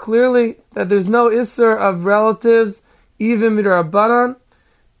pretty clearly that there's no isser of relatives, even midrabanan,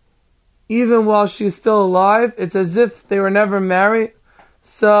 even while she's still alive. It's as if they were never married.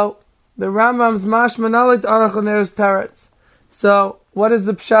 So the Rambam's mashma not like the Aruch LaNer's teretz. So what is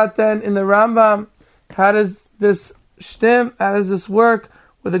the pshat then in the Rambam? How does this shtim? How does this work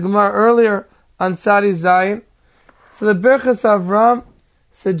with the Gemara earlier on Sadi Zayin? So the Birchas Avram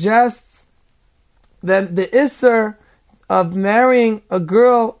suggests that the isser of marrying a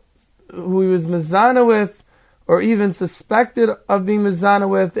girl who he was mizana with, or even suspected of being mizana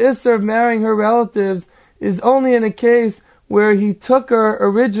with, the isser of marrying her relatives is only in a case where he took her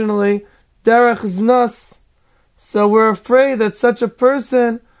originally derech znus. So we're afraid that such a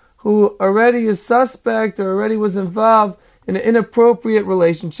person who already is suspect or already was involved in an inappropriate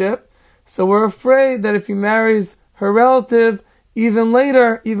relationship, so we're afraid that if he marries her relative even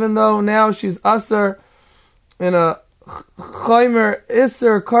later, even though now she's asur in a chaymer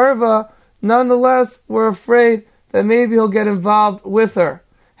isser karva, nonetheless we're afraid that maybe he'll get involved with her.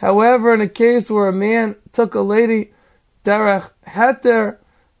 However, in a case where a man took a lady derech heter,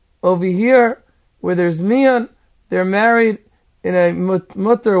 over here where there's miyan, they're married in a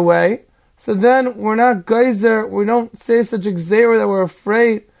mutter way, so then we're not geyser, we don't say such a gzeira that we're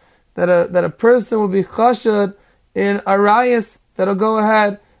afraid that a person will be chashad in arayas that'll go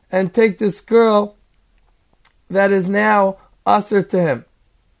ahead and take this girl that is now asur to him.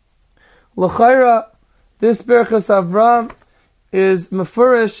 L'chayra, this Birchas Avram is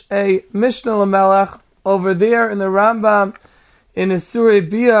mefurish a Mishnah Lamelech over there in the Rambam in Isurei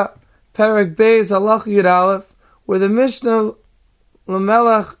Bia, Perek Beis, Halacha Yud Aleph, where the Mishnah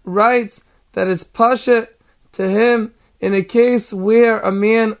Lamelech writes that it's pashet to him in a case where a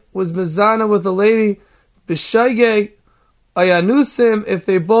man was mezana with a lady b'shaygeg, ayanusim, if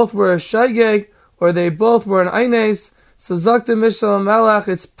they both were a shaygeg, or they both were an aynes. So Zakta Mishnah Lamelech,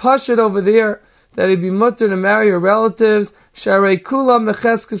 it's pashet over there that he'd be mutter to marry her relatives, sharei kulam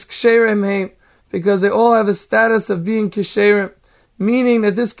mecheskes ksherim heim, because they all have a status of being kisherim, meaning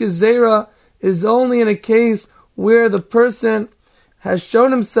that this gezerah is only in a case where the person has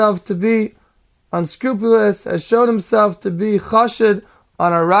shown himself to be unscrupulous, has showed himself to be chashid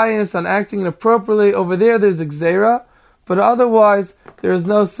on arayos, on acting inappropriately, over there there's a gzeira, but otherwise there is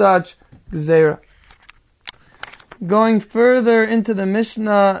no such gzeira. Going further into the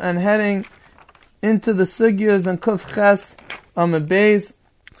Mishnah and heading into the sugyas and kuf ches amud beis,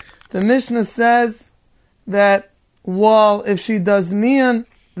 the Mishnah says that while if she does mian,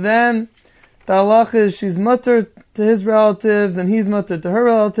 then the halach is she's mutter to his relatives and he's mutter to her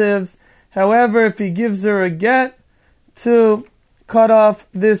relatives. However, if he gives her a get to cut off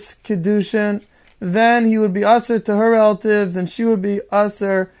this kedushin, then he would be usher to her relatives and she would be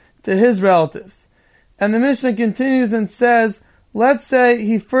usher to his relatives. And the Mishnah continues and says, let's say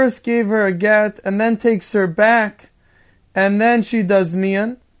he first gave her a get and then takes her back and then she does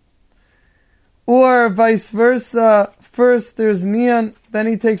mian. Or vice versa, first there's mian, then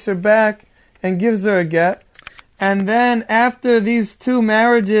he takes her back and gives her a get. And then after these two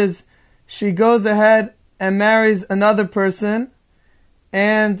marriages, she goes ahead and marries another person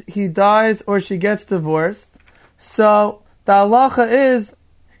and he dies or she gets divorced. So the halacha is,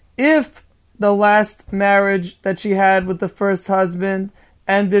 if the last marriage that she had with the first husband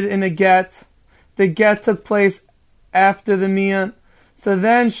ended in a get, the get took place after the mian, so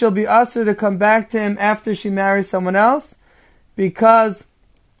then she'll be usher to come back to him after she marries someone else, because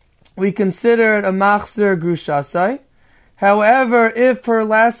we consider it a machzer grushasai. However, if her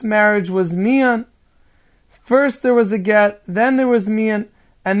last marriage was mian, first there was a get, then there was mian,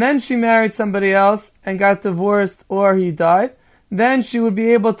 and then she married somebody else and got divorced or he died, then she would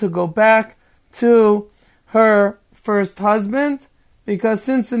be able to go back to her first husband, because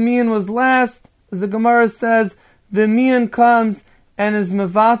since the mian was last, as the Gemara says, the mian comes and is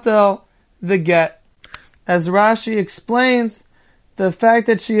mevatel the get. As Rashi explains, the fact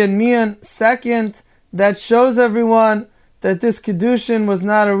that she had mian second, that shows everyone that this kedushin was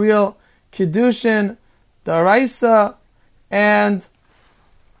not a real kedushin daraisa, and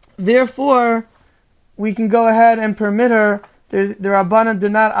therefore we can go ahead and permit her. The Rabbanan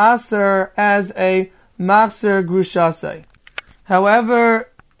did not aser as a machzer grushasei. However,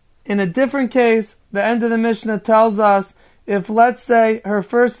 in a different case, the end of the Mishnah tells us, if let's say her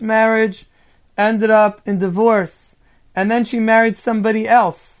first marriage ended up in divorce, and then she married somebody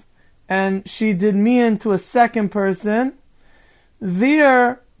else, and she did mian to a second person,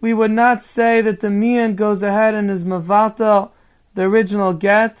 there we would not say that the mian goes ahead and is mavatal the original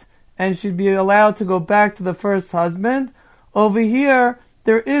get, and she'd be allowed to go back to the first husband. Over here,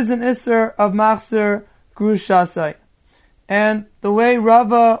 there is an isser of machzer grushasai. And the way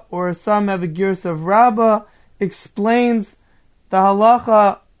Rava, or some have a girs of Rabba, explains the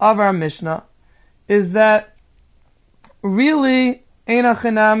halacha of our Mishnah, is that really, eina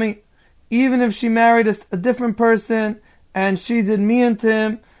chinami, even if she married a different person and she did mian to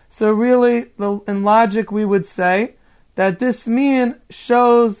him, so really, in logic we would say that this mian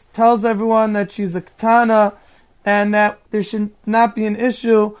tells everyone that she's a ketana, and that there should not be an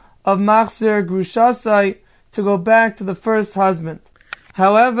issue of machzer grushasai to go back to the first husband.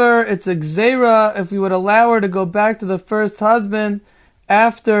 However, it's a gzeira if we would allow her to go back to the first husband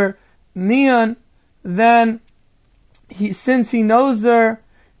after mian, then since he knows her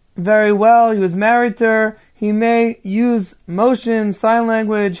very well, he was married to her, he may use motion, sign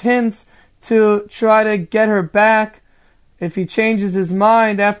language, hints to try to get her back. If he changes his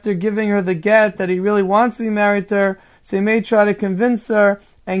mind after giving her the get that he really wants to be married to her, so he may try to convince her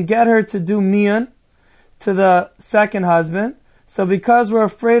and get her to do mian to the second husband. So because we're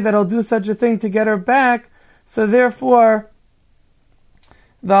afraid that he'll do such a thing to get her back, so therefore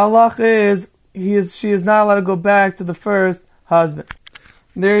the halacha is she is not allowed to go back to the first husband.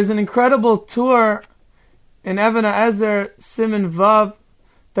 There is an incredible tour in Even HaEzer Siman Vav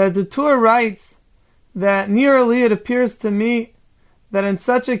that the tour writes that nearly it appears to me that in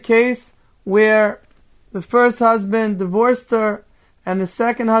such a case where the first husband divorced her and the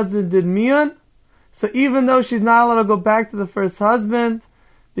second husband did mian, so even though she's not allowed to go back to the first husband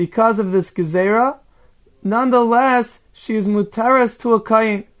because of this gezerah, nonetheless she is mutaras to a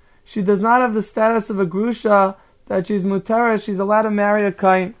kain. She does not have the status of a grusha that she's mutaras, she's allowed to marry a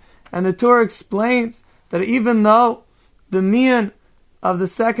kain. And the Torah explains that even though the mian of the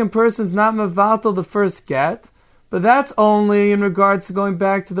second person is not mevatel the first get, but that's only in regards to going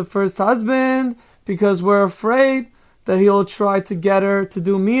back to the first husband, because we're afraid that he'll try to get her to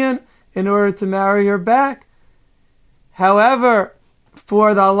do mian in order to marry her back. However,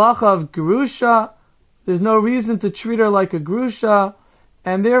 for the halacha of gerusha, there's no reason to treat her like a grusha,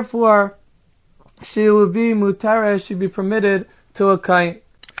 and therefore she would be mutaresh, she'd be permitted to a kain.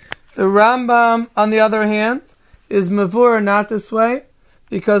 The Rambam, on the other hand, is mavur not this way.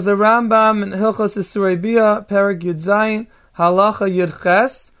 because the Rambam in Hilchos Isurei Bia, Perek Yud Zayin, Halacha Yud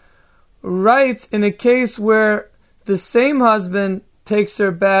Ches, writes in a case where the same husband takes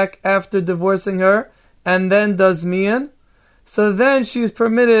her back after divorcing her and then does miyan, so then she is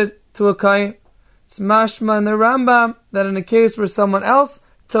permitted to a kain. It's mashma in the Rambam that in a case where someone else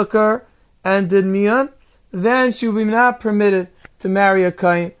took her and did miyan, then she will be not permitted to marry a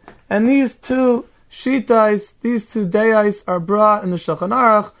kain. And these two shitais, these two deis are brought in the Shulchan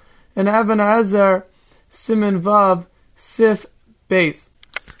Aruch and Even HaEzer Siman Vav Sif Beis.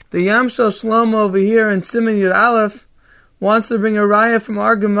 The Yamshel Shlomo over here in Siman Yud Aleph wants to bring a raya from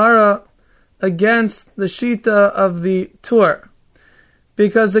our Gemara against the shita of the Tur.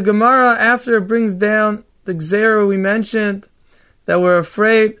 Because the Gemara, after it brings down the Gzera we mentioned, that we're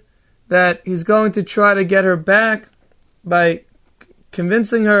afraid that he's going to try to get her back by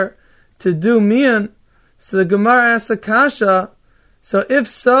convincing her to do miyan, so the Gemara asks a kasha, so if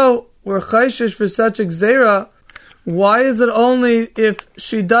so, we're chayshish for such a Gzera, why is it only if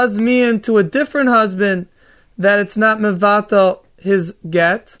she does miyan to a different husband that it's not mevatel his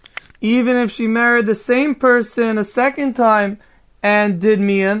get? Even if she married the same person a second time and did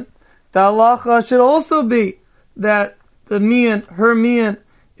miyan, the halacha should also be that the miyan, her miyan,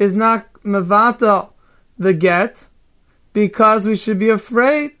 is not mevatel the get, because we should be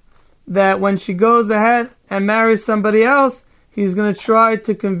afraid that when she goes ahead and marries somebody else, he's going to try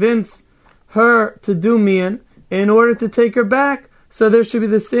to convince her to do miyan in order to take her back. So there should be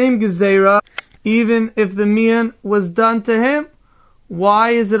the same gezerah, even if the miyan was done to him.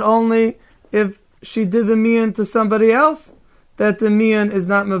 Why is it only if she did the miyan to somebody else that the miyan is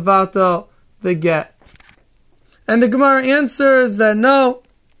not mevatel the get? And the Gemara answers that no,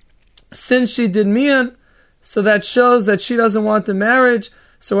 since she did miyan, so that shows that she doesn't want the marriage,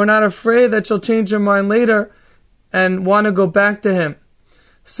 so we're not afraid that she'll change her mind later and want to go back to him.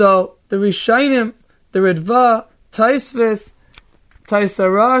 So the Rishainim, the Ritva, Taisvis,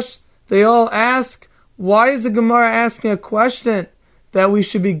 Taisarash, they all ask, why is the Gemara asking a question that we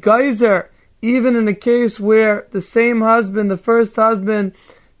should be geyser, even in a case where the same husband, the first husband,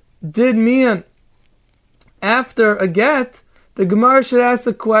 did miyan after a get? The Gemara should ask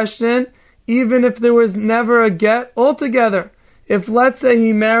the question, even if there was never a get altogether. If, let's say,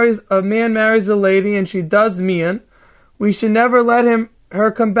 a man marries a lady and she does miyan, we should never let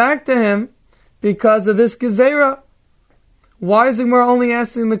her come back to him because of this gezerah. Why is the Gemara only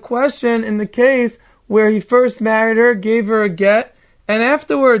asking the question in the case where he first married her, gave her a get, and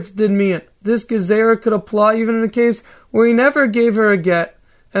afterwards did miyan? This gezerah could apply even in a case where he never gave her a get.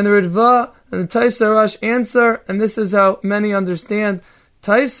 And the Ritva and the Taisarash answer, and this is how many understand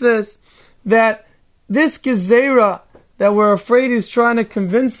Taisvis, that this gezerah that we're afraid he's trying to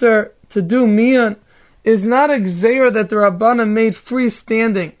convince her to do miyan is not a gezerah that the Rabbanan made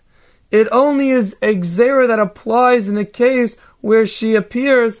freestanding. It only is a gezerah that applies in a case where she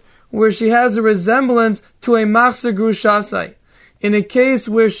appears, where she has a resemblance to a machzor grushasai. In a case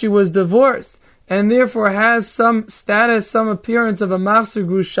where she was divorced and therefore has some status, some appearance of a machzor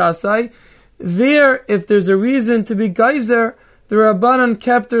grushasai, there, if there's a reason to be geyser, the Rabbanan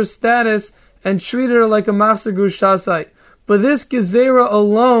kept her status and treated her like a machzor grushasai. But this gezerah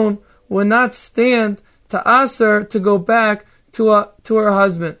alone would not stand to ask her to go back to her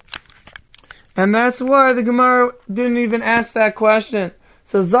husband. And that's why the Gemara didn't even ask that question.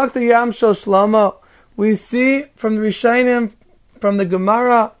 So Zakta Yamshel Shlomo, we see from the Rishainim, from the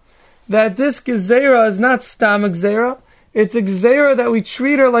Gemara, that this gezerah is not stam gezerah. It's a gezerah that we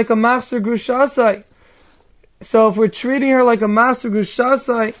treat her like a machzor grushasai. So if we're treating her like a machzor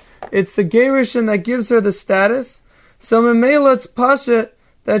grushasai, it's the gerushin that gives her the status. So memela it's pashut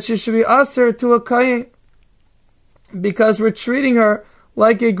that she should be aser to a kayin, because we're treating her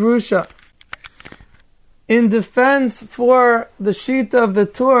like a grusha. In defense for the shita of the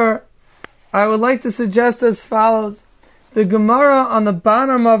Tur, I would like to suggest as follows. The Gemara on the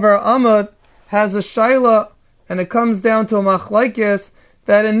bottom of our Amud has a shaila, and it comes down to a machlekes,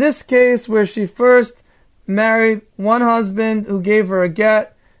 that in this case where she first married one husband who gave her a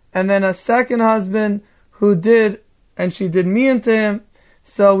get, and then a second husband who did, and she did miyan to him,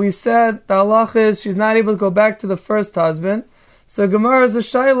 so we said the halach is she's not able to go back to the first husband. So Gemara is a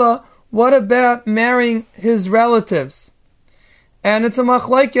shaila, what about marrying his relatives? And it's a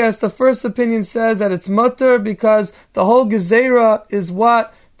machlekes. The first opinion says that it's mutter because the whole gezerah is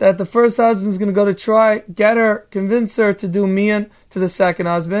what? That the first husband is going to go to try, get her, convince her to do miyan to the second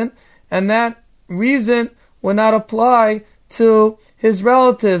husband. And that reason will not apply to his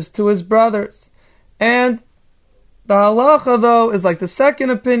relatives, to his brothers. And the halacha, though, is like the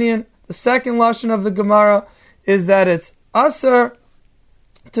second opinion, the second lashon of the Gemara, is that it's aser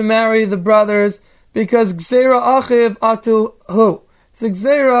to marry the brothers, because Gzeira Achiv Atu Hu. It's a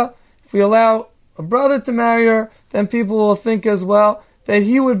Gzeira. If we allow a brother to marry her, then people will think as well that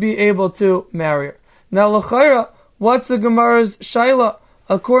he would be able to marry her. Now, L'chaira, what's the Gemara's Shaila?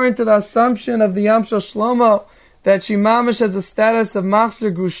 According to the assumption of the Yamshel Shlomo, that she mamish has a status of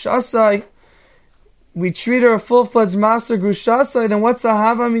Machzer Grushasai, we treat her a full-fledged Machzer Grushasai, then what's the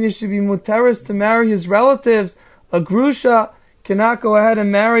Hava? I mean, it should be muteris to marry his relatives. A Grusha cannot go ahead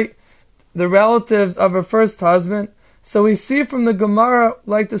and marry the relatives of her first husband. So we see from the Gemara,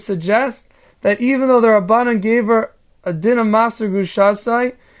 like to suggest, that even though the Rabbanan gave her a din of Machzer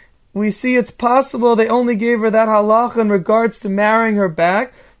Grushasai, we see it's possible they only gave her that halacha in regards to marrying her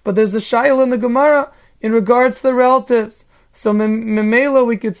back, but there's a shayla in the Gemara in regards to the relatives. So memela,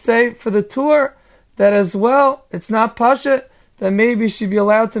 we could say for the tour that as well, it's not pashat that maybe she'd be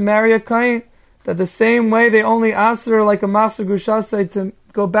allowed to marry a kain. That the same way they only asked her like a Machzer Grushasai to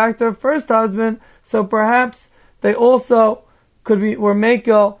go back to her first husband, so perhaps they also were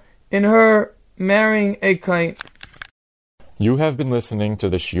mekel in her marrying a kain. You have been listening to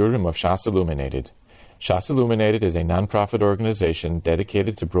the Shiurim of Shas Illuminated. Shas Illuminated is a non-profit organization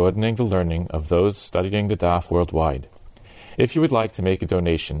dedicated to broadening the learning of those studying the Daf worldwide. If you would like to make a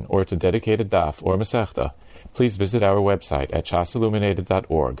donation or to dedicate a Daf or Masechta, please visit our website at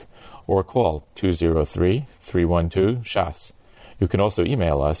shasilluminated.org or call 203-312-SHAS. You can also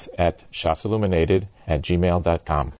email us at shasilluminated@gmail.com.